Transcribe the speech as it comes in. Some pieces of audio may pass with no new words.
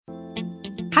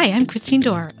Hi, I'm Christine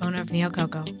Dorr, owner of Neo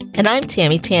Coco. And I'm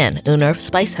Tammy Tan, owner of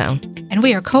Spicehound. And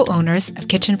we are co-owners of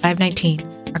Kitchen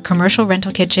 519, our commercial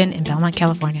rental kitchen in Belmont,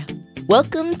 California.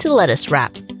 Welcome to Lettuce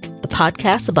Wrap, the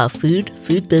podcast about food,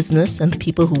 food business, and the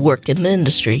people who work in the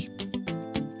industry.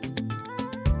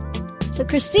 So,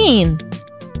 Christine.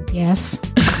 Yes.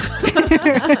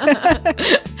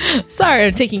 Sorry,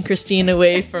 I'm taking Christine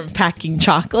away from packing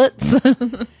chocolates.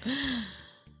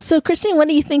 So, Christine, what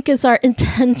do you think is our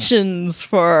intentions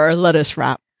for our Lettuce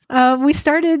Wrap? We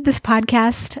started this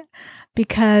podcast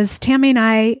because Tammy and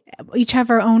I each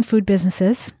have our own food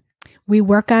businesses. We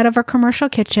work out of our commercial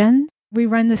kitchen. We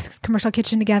run this commercial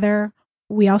kitchen together.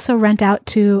 We also rent out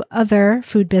to other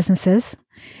food businesses,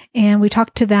 and we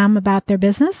talk to them about their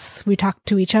business. We talk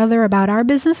to each other about our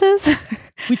businesses.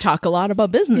 We talk a lot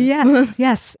about business.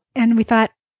 Yes. And we thought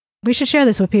we should share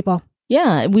this with people.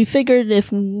 Yeah, we figured if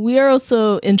we're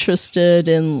also interested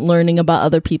in learning about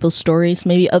other people's stories,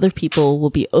 maybe other people will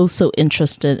be also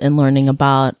interested in learning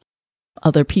about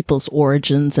other people's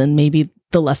origins and maybe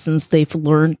the lessons they've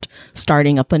learned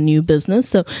starting up a new business.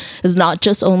 So it's not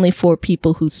just only for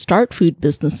people who start food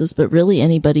businesses, but really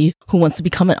anybody who wants to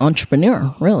become an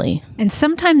entrepreneur, really. And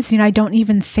sometimes, I don't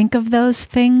even think of those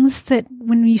things that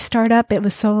when you start up, it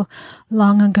was so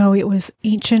long ago, it was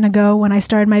ancient ago when I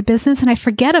started my business, and I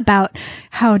forget about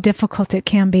how difficult it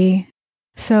can be.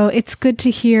 So it's good to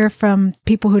hear from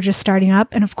people who are just starting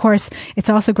up. And of course, it's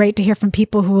also great to hear from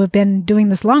people who have been doing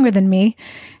this longer than me.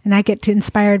 And I get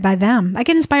inspired by them. I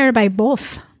get inspired by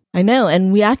both. I know.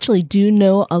 And we actually do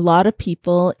know a lot of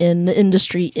people in the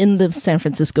industry in the San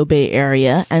Francisco Bay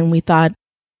Area. And we thought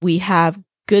we have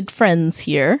good friends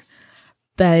here.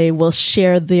 They will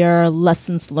share their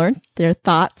lessons learned, their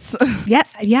thoughts. Yeah,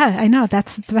 I know.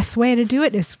 That's the best way to do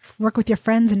it is work with your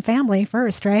friends and family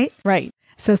first, right? Right.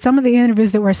 So some of the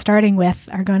interviews that we're starting with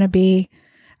are going to be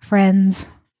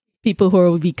friends. People who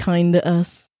will be kind to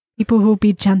us. People who will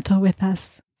be gentle with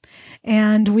us.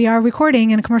 And we are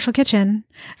recording in a commercial kitchen.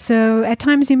 So at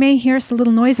times you may hear some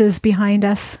little noises behind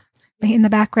us in the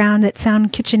background that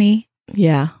sound kitchen-y.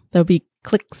 Yeah, there'll be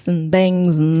clicks and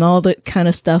bangs and all that kind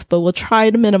of stuff, but we'll try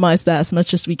to minimize that as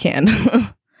much as we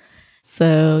can.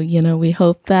 So, we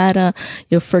hope that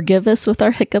you'll forgive us with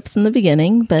our hiccups in the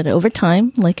beginning, but over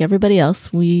time, like everybody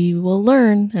else, we will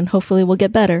learn and hopefully we'll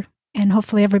get better. And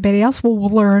hopefully everybody else will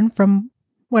learn from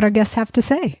what our guests have to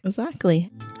say.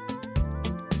 Exactly.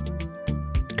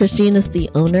 Christine is the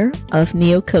owner of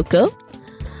Neo Coco.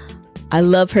 I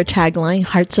love her tagline,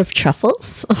 Hearts of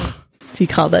Truffles. Do you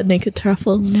call that naked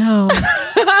truffles? No.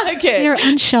 Okay. They're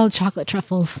unshelled chocolate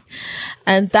truffles.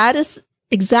 And that is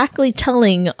exactly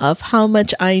telling of how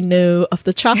much I know of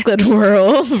the chocolate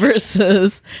world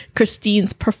versus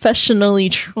Christine's professionally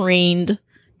trained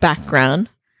background.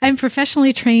 I'm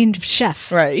professionally trained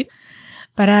chef. Right.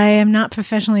 But I am not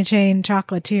professionally trained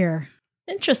chocolatier.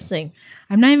 Interesting.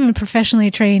 I'm not even professionally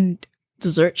trained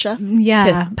dessert chef.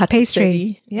 Yeah.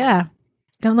 Pastry. Yeah.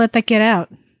 Don't let that get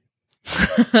out.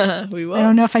 We will. I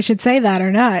don't know if I should say that or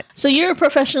not. So you're a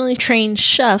professionally trained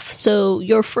chef. So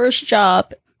your first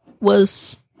job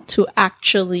was to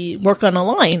actually work on a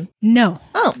line? No.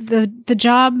 Oh. The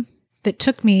job that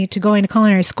took me to going to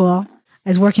culinary school, I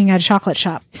was working at a chocolate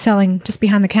shop, selling just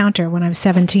behind the counter when I was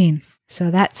 17.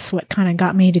 So that's what kind of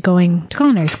got me to going to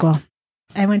culinary school.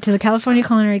 I went to the California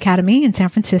Culinary Academy in San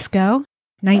Francisco,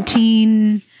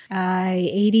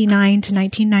 1989 to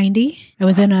 1990. I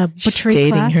was in a butchery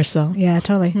dating class. Herself. Yeah,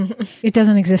 totally. It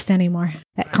doesn't exist anymore,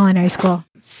 that culinary school.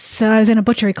 So I was in a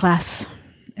butchery class.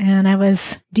 And I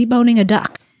was deboning a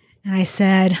duck. And I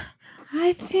said,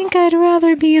 I think I'd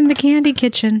rather be in the candy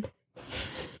kitchen.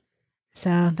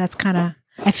 So that's kind of,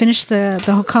 I finished the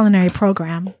whole culinary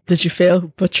program. Did you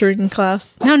fail butchering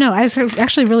class? No, I was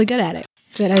actually really good at it.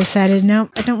 But I decided, no,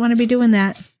 I don't want to be doing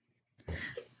that.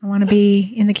 I want to be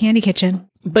in the candy kitchen.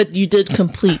 But you did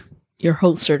complete your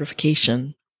whole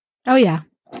certification. Oh, yeah.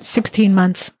 16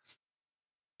 months.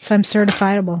 So I'm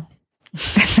certifiable.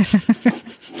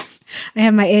 I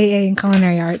have my AA in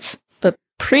culinary arts. But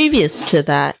previous to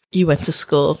that, you went to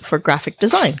school for graphic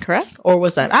design, correct? Or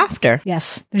was that after?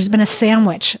 Yes. There's been a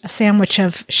sandwich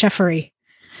of chefery.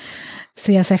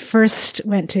 So yes,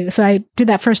 I did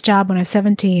that first job when I was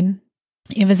 17.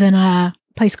 It was in a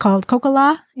place called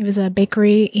Coca-La. It was a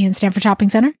bakery in Stanford Shopping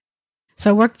Center.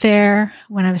 So I worked there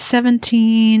when I was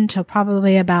 17 till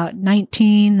probably about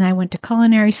 19. I went to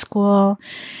culinary school.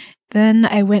 Then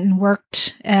I went and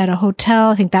worked at a hotel.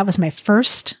 I think that was my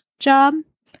first job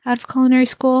out of culinary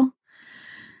school.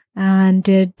 And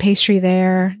did pastry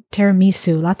there,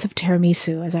 lots of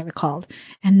tiramisu, as I recalled.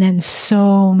 And then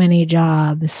so many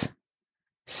jobs,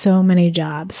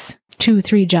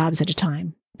 2-3 jobs at a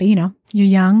time. But, you're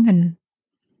young and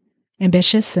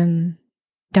ambitious and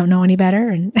don't know any better.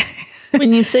 And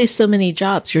when you say so many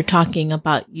jobs, you're talking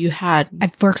about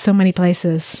I've worked so many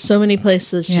places. So many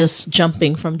places, just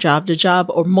jumping from job to job,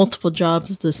 or multiple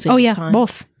jobs at the same time. Oh, yeah,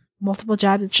 both. Multiple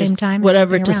jobs at the same time.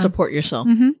 Whatever to support yourself.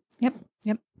 Mm-hmm. Yep.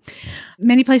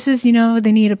 Many places, they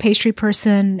need a pastry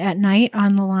person at night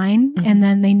on the line, and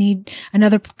then they need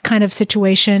another kind of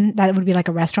situation that would be like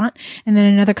a restaurant. And then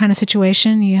another kind of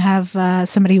situation, you have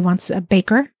somebody who wants a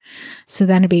baker. So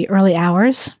then it'd be early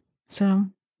hours. So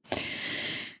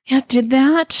yeah, did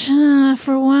that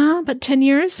for a while, about 10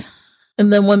 years.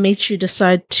 And then what made you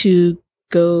decide to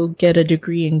go get a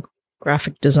degree in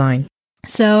graphic design?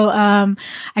 So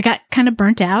I got kind of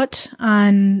burnt out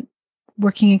on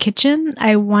working in a kitchen.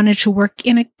 I wanted to work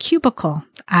in a cubicle.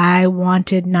 I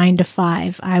wanted 9 to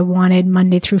 5. I wanted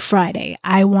Monday through Friday.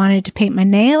 I wanted to paint my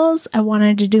nails. I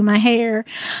wanted to do my hair.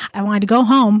 I wanted to go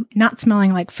home not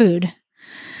smelling like food.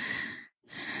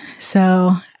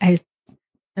 So And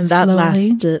that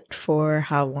lasted for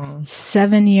how long?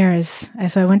 7 years.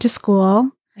 So I went to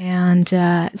school and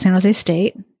San Jose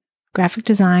State, graphic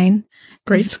design.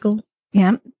 Great school.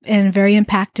 Yeah. And a very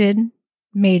impacted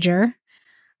major.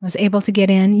 I was able to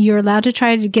get in. You're allowed to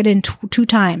try to get in 2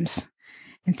 times.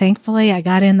 And thankfully, I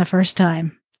got in the first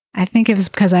time. I think it was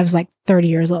because I was like 30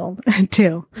 years old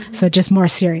too. So just more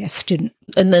serious student.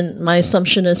 And then my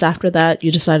assumption is after that,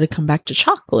 you decided to come back to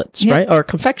chocolates, right? Or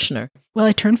confectioner. Well,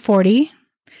 I turned 40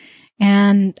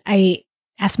 and I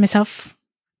asked myself,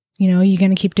 are you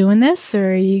going to keep doing this,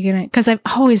 or are you going to, because I've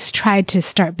always tried to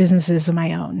start businesses of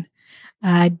my own.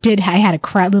 I had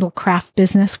a little craft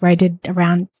business where I did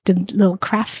little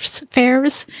crafts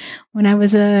fairs when I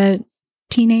was a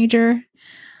teenager,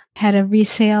 had a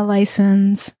resale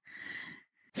license.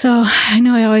 So I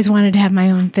know I always wanted to have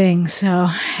my own thing. So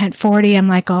at 40, I'm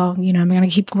like, am I going to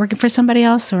keep working for somebody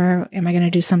else, or am I going to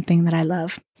do something that I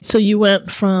love? So you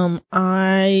went from,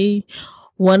 I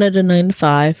wanted a 9 to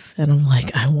 5, and I'm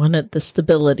like, I wanted the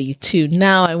stability, to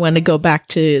now I want to go back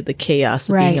to the chaos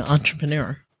of being an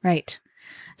entrepreneur. Right.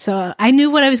 So I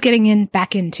knew what I was getting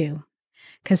back into,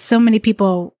 because so many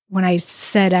people, when I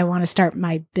said I want to start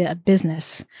my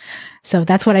business, so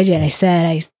that's what I did. I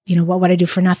said, what would I do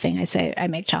for nothing? I say, I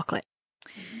make chocolate.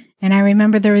 And I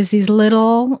remember there was these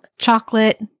little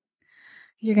chocolate,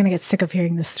 you're going to get sick of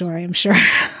hearing this story, I'm sure.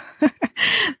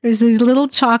 There's these little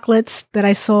chocolates that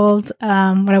I sold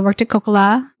when I worked at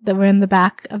Coca-Cola that were in the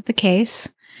back of the case.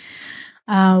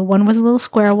 One was a little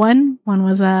square one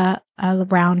was a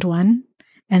round one.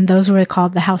 And those were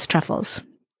called the house truffles.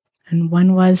 And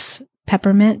one was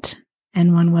peppermint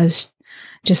and one was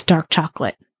just dark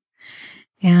chocolate.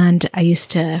 And I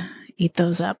used to eat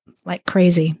those up like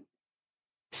crazy.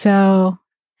 So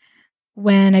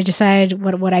when I decided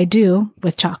what I do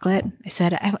with chocolate, I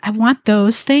said, I want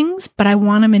those things, but I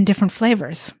want them in different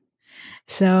flavors.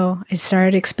 So I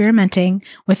started experimenting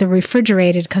with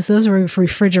because those were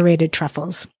refrigerated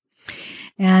truffles.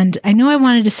 And I knew I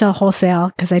wanted to sell wholesale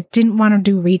because I didn't want to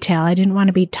do retail. I didn't want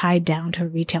to be tied down to a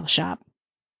retail shop.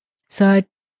 So I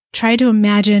tried to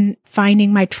imagine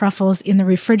finding my truffles in the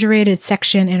refrigerated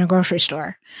section in a grocery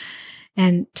store,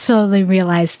 and slowly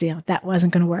realized, that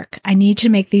wasn't going to work. I need to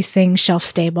make these things shelf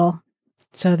stable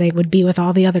so they would be with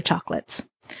all the other chocolates.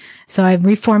 So I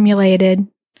reformulated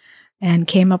and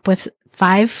came up with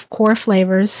 5 core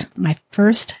flavors, my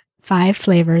first 5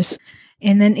 flavors.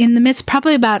 And then in the midst,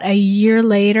 probably about a year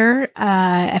later,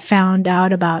 I found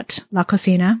out about La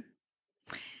Cocina,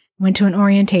 went to an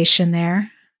orientation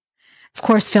there. Of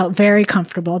course, felt very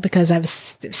comfortable because I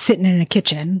was sitting in a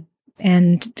kitchen,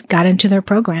 and got into their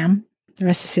program. The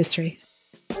rest is history.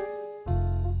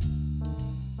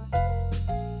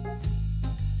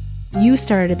 You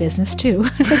started a business too.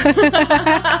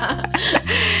 That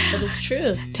is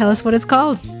true. Tell us what it's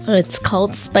called. It's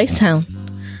called Spice Hound.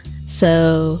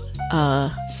 So,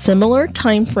 similar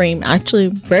time frame, actually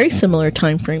very similar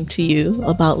time frame to you,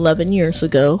 about 11 years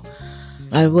ago.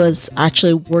 I was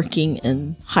actually working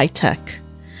in high tech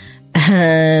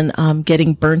and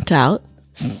getting burnt out.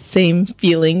 Same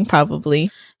feeling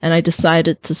probably. And I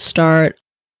decided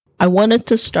I wanted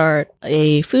to start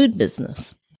a food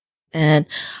business. And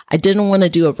I didn't want to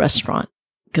do a restaurant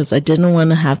because I didn't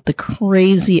want to have the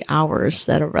crazy hours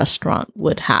that a restaurant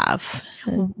would have.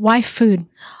 Why food?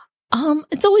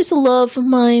 It's always a love of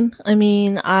mine. I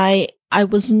mean, I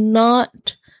was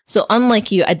not, so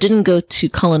unlike you, I didn't go to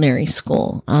culinary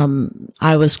school.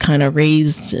 I was kind of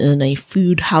raised in a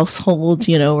food household,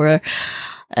 where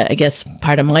I guess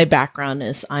part of my background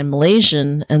is I'm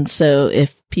Malaysian. And so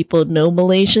if people know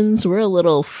Malaysians, we're a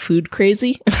little food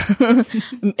crazy,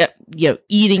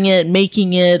 eating it,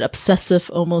 making it, obsessive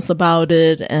almost about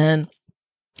it. And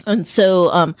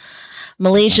so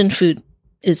Malaysian food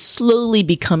is slowly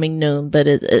becoming known, but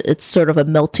it's sort of a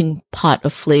melting pot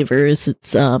of flavors.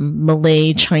 It's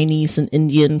Malay, Chinese, and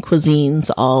Indian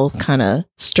cuisines all kind of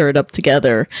stirred up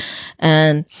together.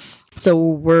 And so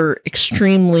we're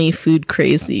extremely food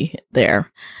crazy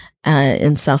there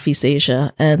in Southeast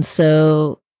Asia. And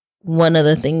so one of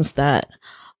the things that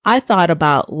I thought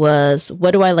about was,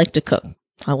 what do I like to cook?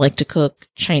 I like to cook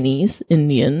Chinese,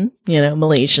 Indian,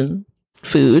 Malaysian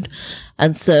food.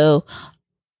 And so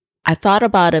I thought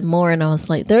about it more, and I was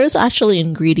like, there's actually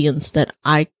ingredients that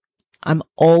I'm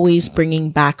always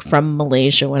bringing back from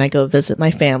Malaysia when I go visit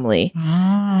my family.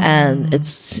 And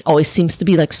it's always seems to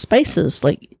be like spices,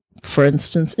 like, for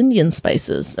instance, Indian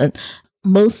spices. And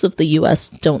most of the US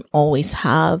don't always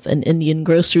have an Indian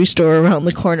grocery store around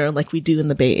the corner like we do in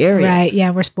the Bay Area. Right. Yeah,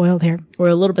 we're spoiled here. We're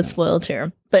a little bit spoiled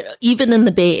here. But even in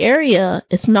the Bay Area,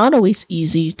 it's not always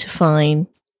easy to find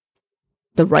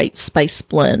the right spice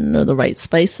blend or the right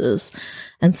spices.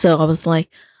 And so I was like,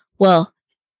 well,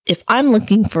 if I'm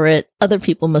looking for it, other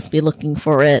people must be looking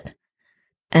for it.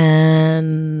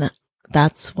 And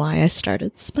that's why I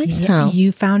started Spice Hound.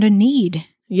 You found a need.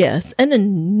 Yes, and a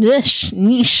niche,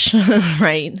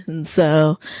 right? And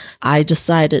so I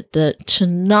decided to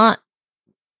not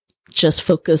just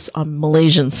focus on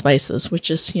Malaysian spices, which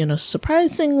is,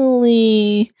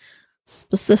 surprisingly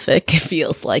specific, it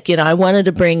feels like. I wanted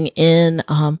to bring in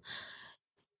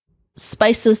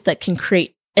spices that can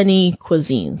create any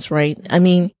cuisines, right? I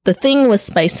mean, the thing with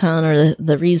Spice Hound, or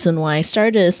the reason why I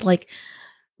started, is like,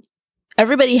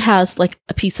 everybody has like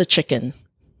a piece of chicken,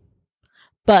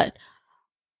 but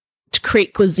to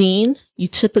create cuisine, you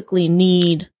typically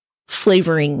need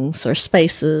flavorings or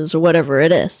spices or whatever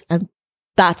it is. And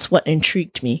that's what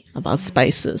intrigued me about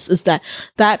spices, is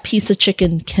that piece of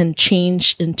chicken can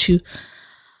change into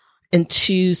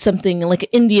something like an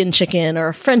Indian chicken or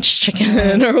a French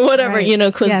chicken or whatever,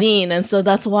 cuisine. Yes. And so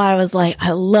that's why I was like,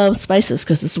 I love spices,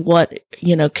 because it's what,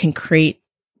 can create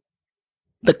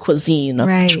the cuisine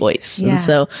of choice. Yeah. And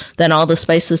so then all the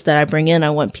spices that I bring in,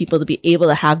 I want people to be able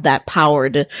to have that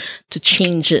power to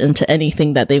change it into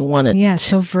anything that they want it. Yeah,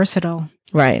 so versatile.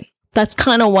 Right. That's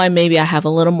kind of why maybe I have a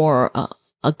little more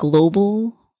a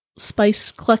global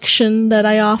spice collection that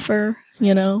I offer,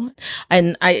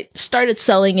 and I started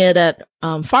selling it at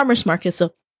farmers markets.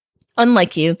 So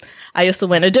unlike you, I also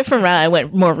went a different route. I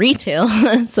went more retail.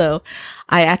 So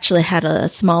I actually had a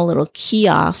small little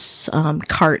kiosk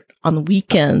cart on the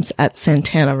weekends at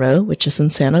Santana Row, which is in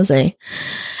San Jose.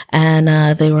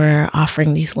 And they were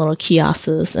offering these little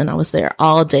kiosks, and I was there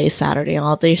all day Saturday,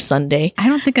 all day Sunday. I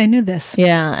don't think I knew this.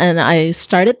 Yeah. And I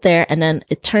started there, and then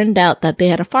it turned out that they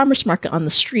had a farmer's market on the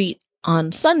street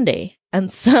on Sunday.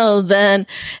 And so then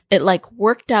it like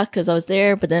worked out, because I was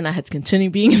there, but then I had to continue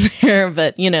being there,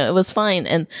 but it was fine.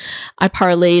 And I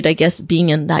parlayed, I guess, being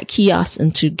in that kiosk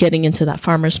into getting into that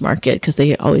farmer's market, because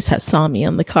they always saw me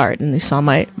on the cart, and they saw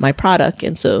my product.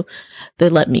 And so they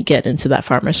let me get into that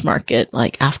farmer's market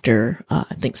like after,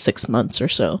 I think 6 months or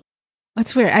so.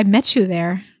 That's weird. I met you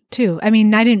there too. I mean,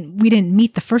 we didn't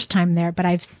meet the first time there, but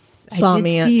I did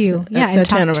see you. And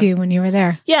talked to you when you were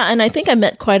there. Yeah, and I think I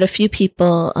met quite a few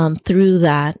people through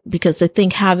that, because I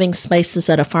think having spices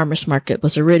at a farmer's market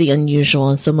was already unusual,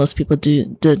 and so most people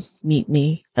did meet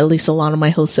me. At least a lot of my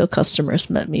wholesale customers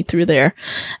met me through there.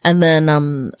 And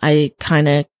then I kind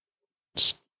of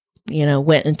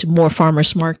went into more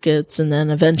farmer's markets, and then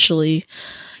eventually,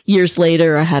 years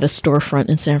later, I had a storefront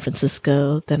in San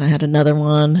Francisco. Then I had another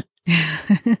one.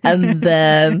 And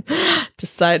then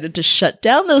decided to shut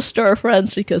down those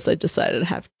storefronts because I decided to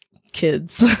have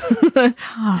kids.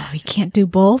 Oh, you can't do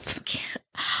both?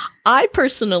 I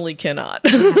personally cannot.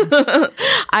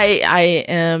 I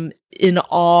am in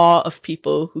awe of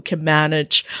people who can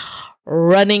manage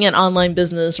running an online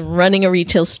business, running a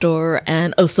retail store,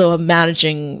 and also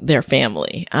managing their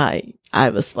family. I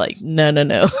was like, no.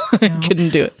 I couldn't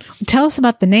do it. Tell us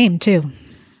about the name too.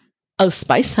 Oh,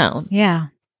 Spice Hound. Yeah.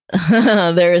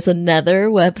 There is another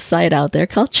website out there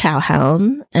called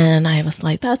Chowhound, and I was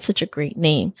like, that's such a great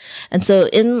name. And so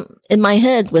in my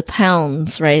head with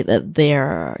hounds, right, that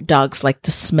their dogs like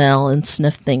to smell and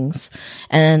sniff things.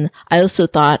 And I also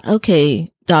thought,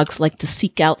 okay, dogs like to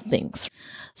seek out things.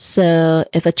 So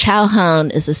if a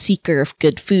Chowhound is a seeker of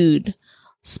good food,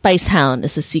 Spice Hound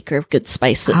is a seeker of good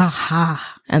spices.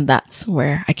 Aha. And that's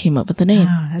where I came up with the name.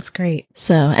 Oh, that's great.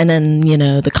 So, and then,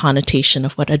 the connotation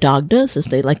of what a dog does is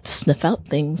they like to sniff out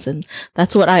things. And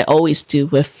that's what I always do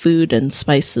with food and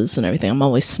spices and everything. I'm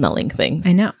always smelling things.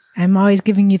 I know. I'm always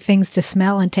giving you things to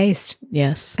smell and taste.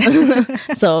 Yes.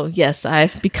 So, yes,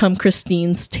 I've become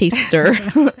Christine's taster.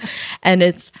 And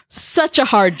it's such a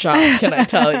hard job, can I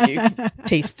tell you,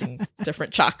 tasting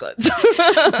different chocolates.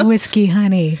 Whiskey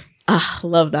honey.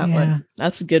 Love that one.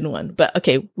 That's a good one. But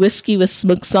okay, whiskey with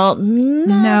smoked salt,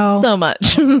 not so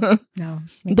much. No.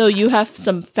 Though you have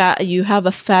you have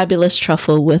a fabulous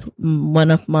truffle with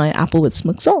one of my Applewood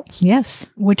smoked salts. Yes,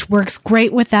 which works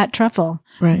great with that truffle,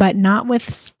 right? But not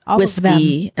with all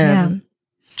whiskey of them.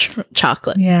 And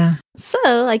chocolate. Yeah.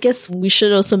 So I guess we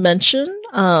should also mention,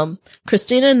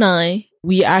 Christina and I,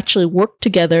 we actually worked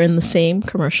together in the same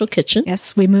commercial kitchen.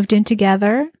 Yes, we moved in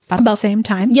together about the same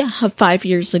time. Yeah, 5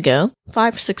 years ago.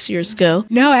 6 years ago.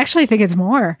 No, actually, I think it's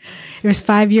more. It was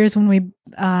 5 years when we'd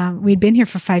been here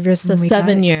for 5 years. So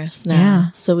 7 years now. Yeah.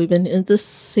 So we've been in the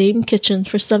same kitchen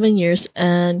for 7 years,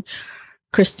 and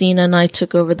Christina and I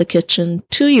took over the kitchen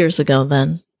 2 years ago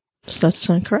then. Does that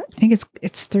sound correct? I think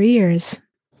it's 3 years.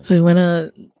 So you want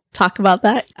to talk about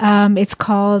that? It's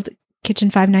called Kitchen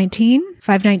 519.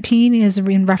 519 is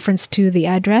in reference to the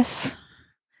address.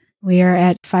 We are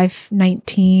at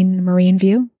 519 Marine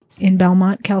View in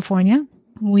Belmont, California.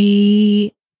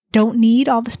 We don't need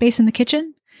all the space in the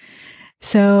kitchen,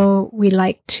 so we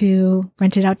like to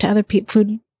rent it out to other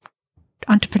food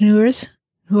entrepreneurs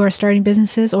who are starting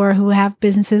businesses or who have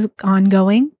businesses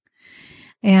ongoing.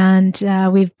 And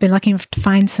we've been lucky enough to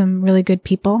find some really good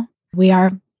people. We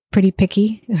are pretty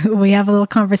picky. We have a little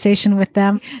conversation with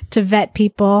them to vet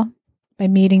people by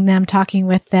meeting them, talking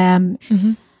with them.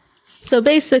 Mm-hmm. So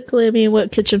basically, I mean,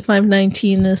 what Kitchen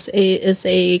 519 is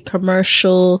a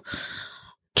commercial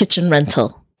kitchen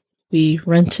rental. We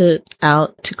rent it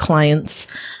out to clients,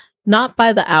 not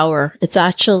by the hour. It's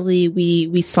actually,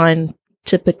 we sign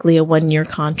typically a 1-year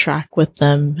contract with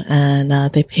them,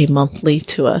 and they pay monthly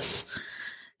to us.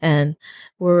 And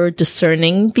we're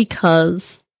discerning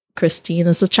because Christine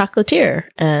is a chocolatier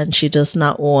and she does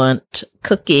not want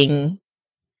cooking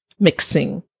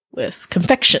mixing with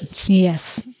confections.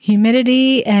 Yes.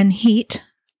 Humidity and heat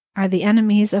are the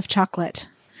enemies of chocolate.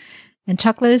 And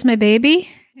chocolate is my baby,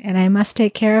 and I must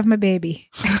take care of my baby.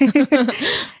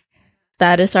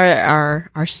 That is our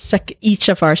second, each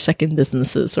of our second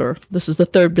businesses, or this is the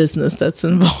third business that's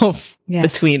involved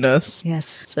between us.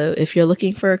 Yes. So if you're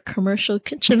looking for a commercial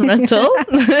kitchen rental,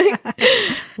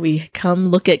 we come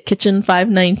look at Kitchen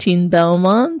 519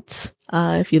 Belmont.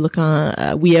 If you look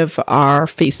on, we have our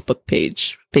Facebook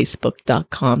page,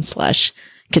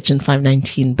 facebook.com/Kitchen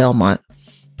 519 Belmont.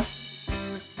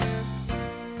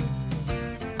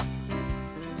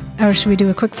 Or should we do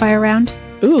a quick fire round?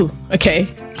 Ooh, okay.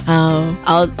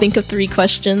 I'll think of 3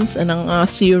 questions and I'll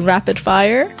ask you rapid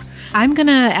fire. I'm going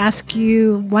to ask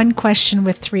you one question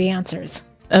with 3 answers.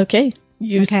 Okay.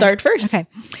 You start first. Okay.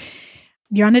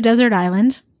 You're on a desert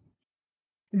island.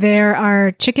 There are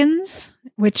chickens,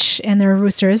 and there are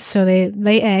roosters, so they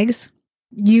lay eggs.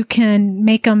 You can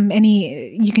make them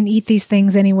you can eat these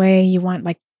things any way you want,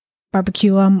 like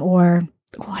barbecue them or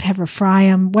whatever, fry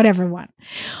them, whatever you want.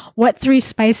 What 3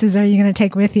 spices are you going to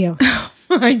take with you?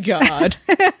 My God.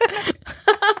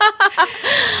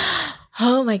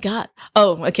 Oh my God.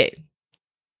 Oh, okay.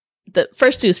 The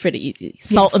first 2 is pretty easy.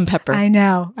 Salt and pepper. I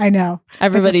know.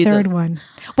 Everybody does. The third does. one.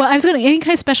 Well, I was going to any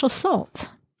kind of special salt.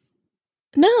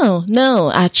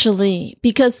 No, actually,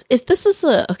 because if this is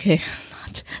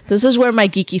this is where my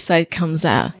geeky side comes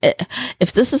out.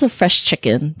 If this is a fresh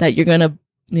chicken that you're going to,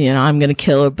 I'm going to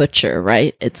kill or butcher,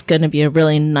 right? It's going to be a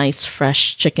really nice,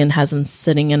 fresh chicken, hasn't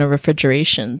sitting in a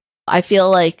refrigeration. I feel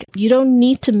like you don't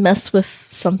need to mess with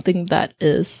something that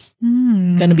is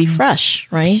going to be fresh,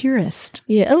 right? Purist.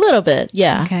 Yeah, a little bit.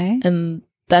 Yeah. Okay. And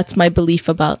that's my belief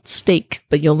about steak,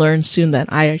 but you'll learn soon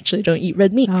that I actually don't eat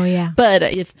red meat. Oh yeah. But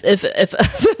if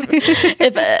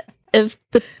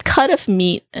the cut of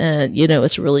meat,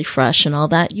 is really fresh and all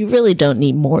that, you really don't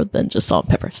need more than just salt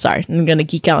and pepper. Sorry, I'm going to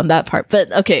geek out on that part,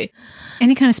 but okay.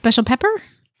 Any kind of special pepper?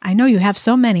 I know you have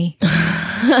so many.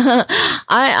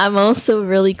 I'm also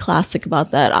really classic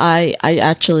about that. I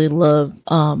actually love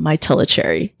my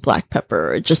Telecherry black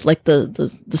pepper, just like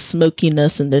the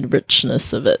smokiness and the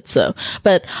richness of it. So,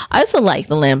 but I also like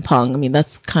the lampong. I mean,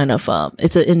 that's kind of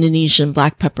it's an Indonesian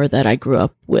black pepper that I grew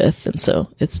up with, and so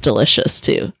it's delicious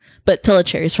too. But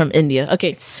Telecherry is from India.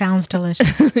 Okay, sounds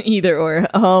delicious. Either or.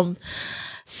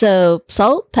 So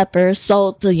salt, pepper,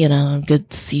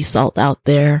 good sea salt out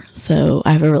there. So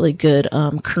I have a really good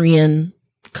Korean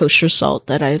kosher salt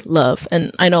that I love.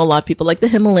 And I know a lot of people like the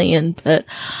Himalayan, but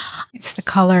It's the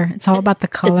color. It's all about the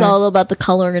color. it's all about the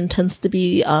color and tends to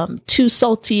be too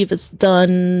salty if it's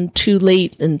done too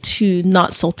late and too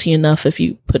not salty enough if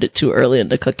you put it too early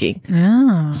into cooking.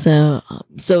 Oh,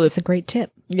 So it's a great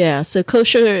tip. yeah, so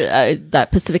kosher,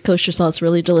 that Pacific kosher salt is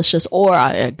really delicious, or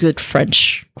a good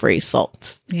French gray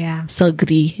salt. Yeah. So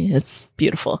gris, it's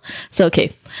beautiful. So,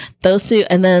 okay, those two.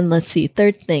 And then let's see,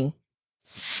 third thing.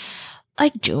 I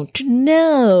don't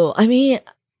know. I mean,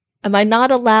 am I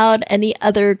not allowed any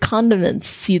other condiments?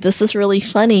 See, this is really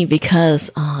funny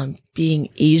because being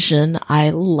Asian,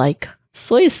 I like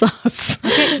soy sauce.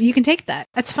 Okay, you can take that.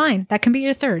 That's fine. That can be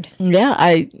your third.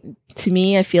 Yeah, to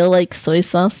me, I feel like soy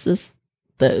sauce is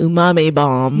the umami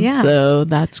bomb. Yeah. So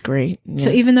that's great. So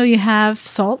Yeah. even though you have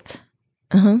salt,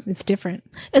 Uh-huh. it's different.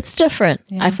 It's different,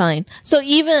 Yeah. I find. So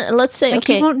even, let's say, Like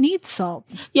okay, you won't need salt.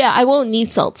 yeah, I won't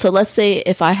need salt. So let's say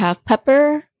if I have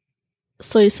pepper,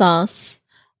 soy sauce,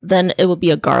 then it will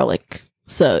be a garlic.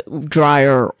 So dry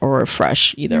or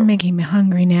fresh, You're either. making me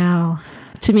hungry now.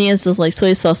 To me, it's just like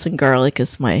soy sauce and garlic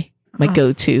is my Uh-huh.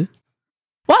 go-to.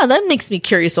 Wow, that makes me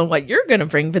curious on what you're going to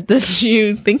bring. But did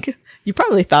you think, you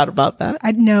probably thought about that.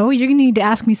 I know you're gonna need to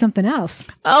ask me something else.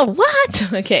 Oh,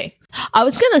 what? Okay. I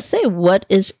was going to say, what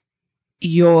is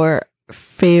your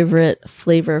favorite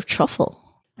flavor of truffle?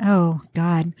 Oh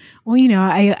God. Well,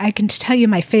 I can tell you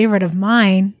my favorite of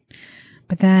mine,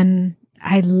 but then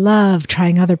I love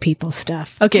trying other people's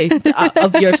stuff. Okay,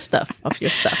 of your stuff.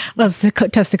 Well, it's the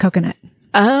toasted coconut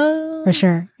Oh. for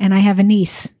sure. And I have a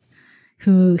niece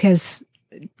who has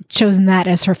chosen that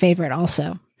as her favorite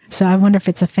also. So I wonder if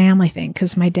it's a family thing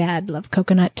because my dad loved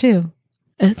coconut too.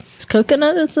 It's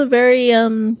coconut. It's a very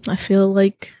I feel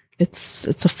like it's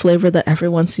a flavor that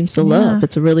everyone seems to love. Yeah.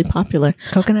 It's a really popular.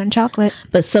 Coconut and chocolate.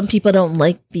 But some people don't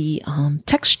like the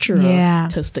texture Yeah.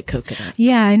 of toasted coconut.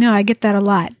 Yeah, I know. I get that a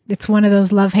lot. It's one of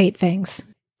those love-hate things.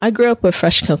 I grew up with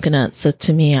fresh coconut, so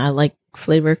to me I like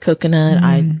flavor coconut.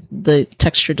 Mm. The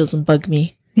texture doesn't bug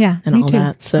me Yeah, and me all too.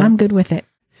 that. So I'm good with it.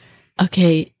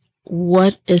 okay,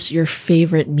 what is your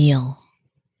favorite meal?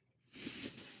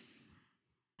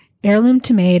 Heirloom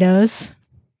tomatoes,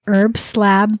 herb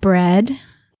slab bread,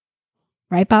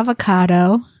 ripe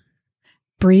avocado,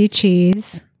 brie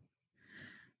cheese.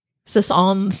 Is this all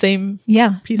on the same?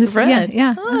 Yeah, Piece of bread.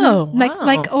 Yeah, yeah. Oh, Like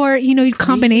wow. or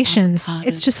combinations. avocado.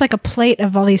 It's just like a plate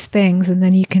of all these things, and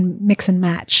then you can mix and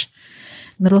match.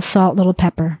 Little salt, little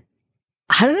pepper.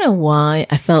 I don't know why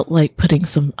I felt like putting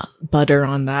some butter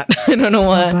on that. I don't know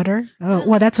why. Butter. Oh,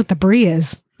 well, that's what the brie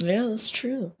is. Yeah, that's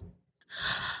true.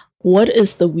 What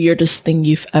is the weirdest thing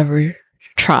you've ever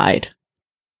tried?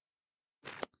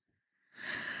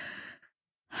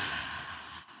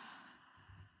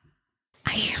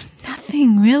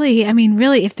 Nothing really. I mean,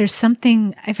 really, if there's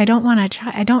something, if I don't want to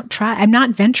try, I don't try. I'm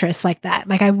not venturous like that.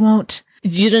 Like I won't.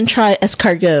 You didn't try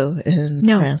escargot in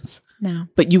No. France, No.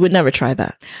 but you would never try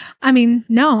that I mean,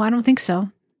 no, I don't think so.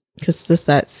 because does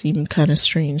that seem kind of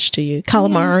strange to you?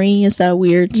 Calamari, is that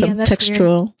weird? Yeah, Some that's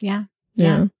textural. Yeah.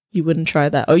 Yeah. You wouldn't try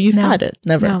that. Oh, you've No. had it?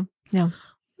 Never. No.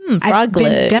 Frog I've been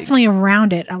leg. definitely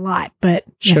around it a lot, but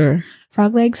yes. Sure.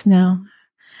 Frog legs, no.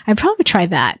 I'd probably try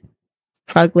that.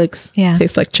 Frog legs. Yeah.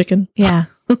 Taste like chicken. Yeah,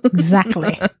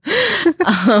 exactly.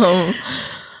 um,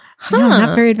 No, not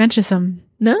huh. very adventuresome.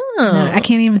 No. No, I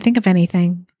can't even think of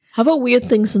anything. How about weird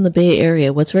things in the Bay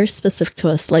Area? What's very specific to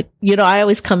us? Like, I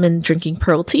always come in drinking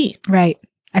pearl tea. Right.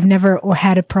 I've never or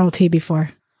had a pearl tea before.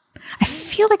 I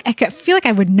feel like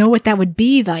I would know what that would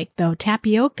be like though.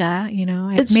 Tapioca,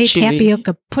 I've It's made chewy.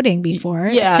 tapioca pudding before.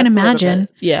 Yeah. I can it's a little imagine. bit.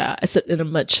 Yeah. It's in a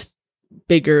much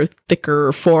bigger,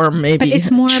 thicker form, maybe. But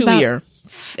it's more chewier.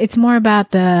 It's more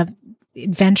about the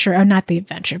adventure, or not the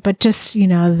adventure, but just,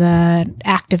 the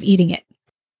act of eating it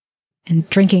and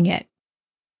drinking it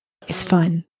is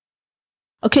fun.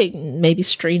 Okay, maybe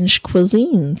strange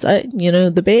cuisines.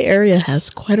 The Bay Area has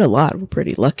quite a lot. We're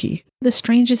pretty lucky. The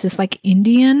strangest is like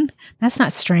Indian. That's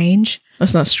not strange.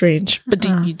 That's not strange. But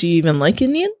Uh-uh. do you even like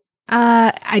Indian?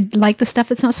 I like the stuff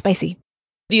that's not spicy.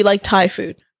 Do you like Thai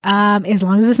food? As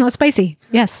long as it's not spicy.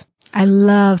 Yes. I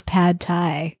love pad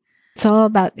thai. It's all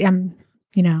about,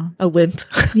 A wimp.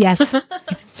 yes. If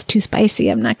it's too spicy,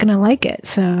 I'm not going to like it.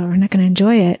 So we're not going to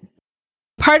enjoy it.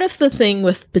 Part of the thing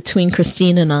between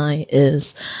Christine and I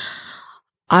is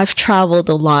I've traveled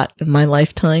a lot in my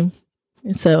lifetime.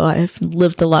 And so I've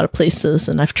lived a lot of places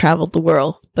and I've traveled the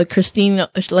world. But Christine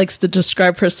likes to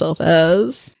describe herself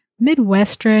as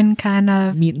Midwestern kind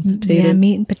of meat and potatoes. Yeah,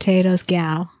 meat and potatoes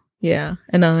gal. Yeah.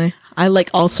 And I like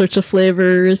all sorts of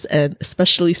flavors and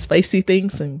especially spicy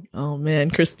things. And oh man,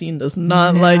 Christine does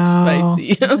not like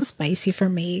spicy. No spicy for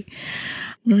me.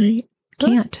 Right.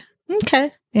 can't.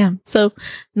 Okay. Yeah. So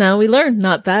now we learn,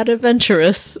 not that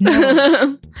adventurous.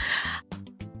 No.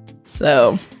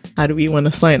 So how do we want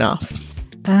to sign off?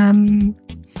 Ding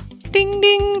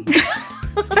ding.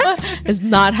 It's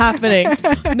not happening.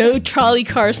 No trolley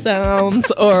car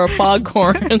sounds or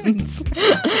foghorns.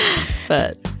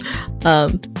 But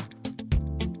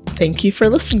thank you for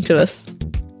listening to us.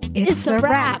 It's a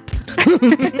wrap.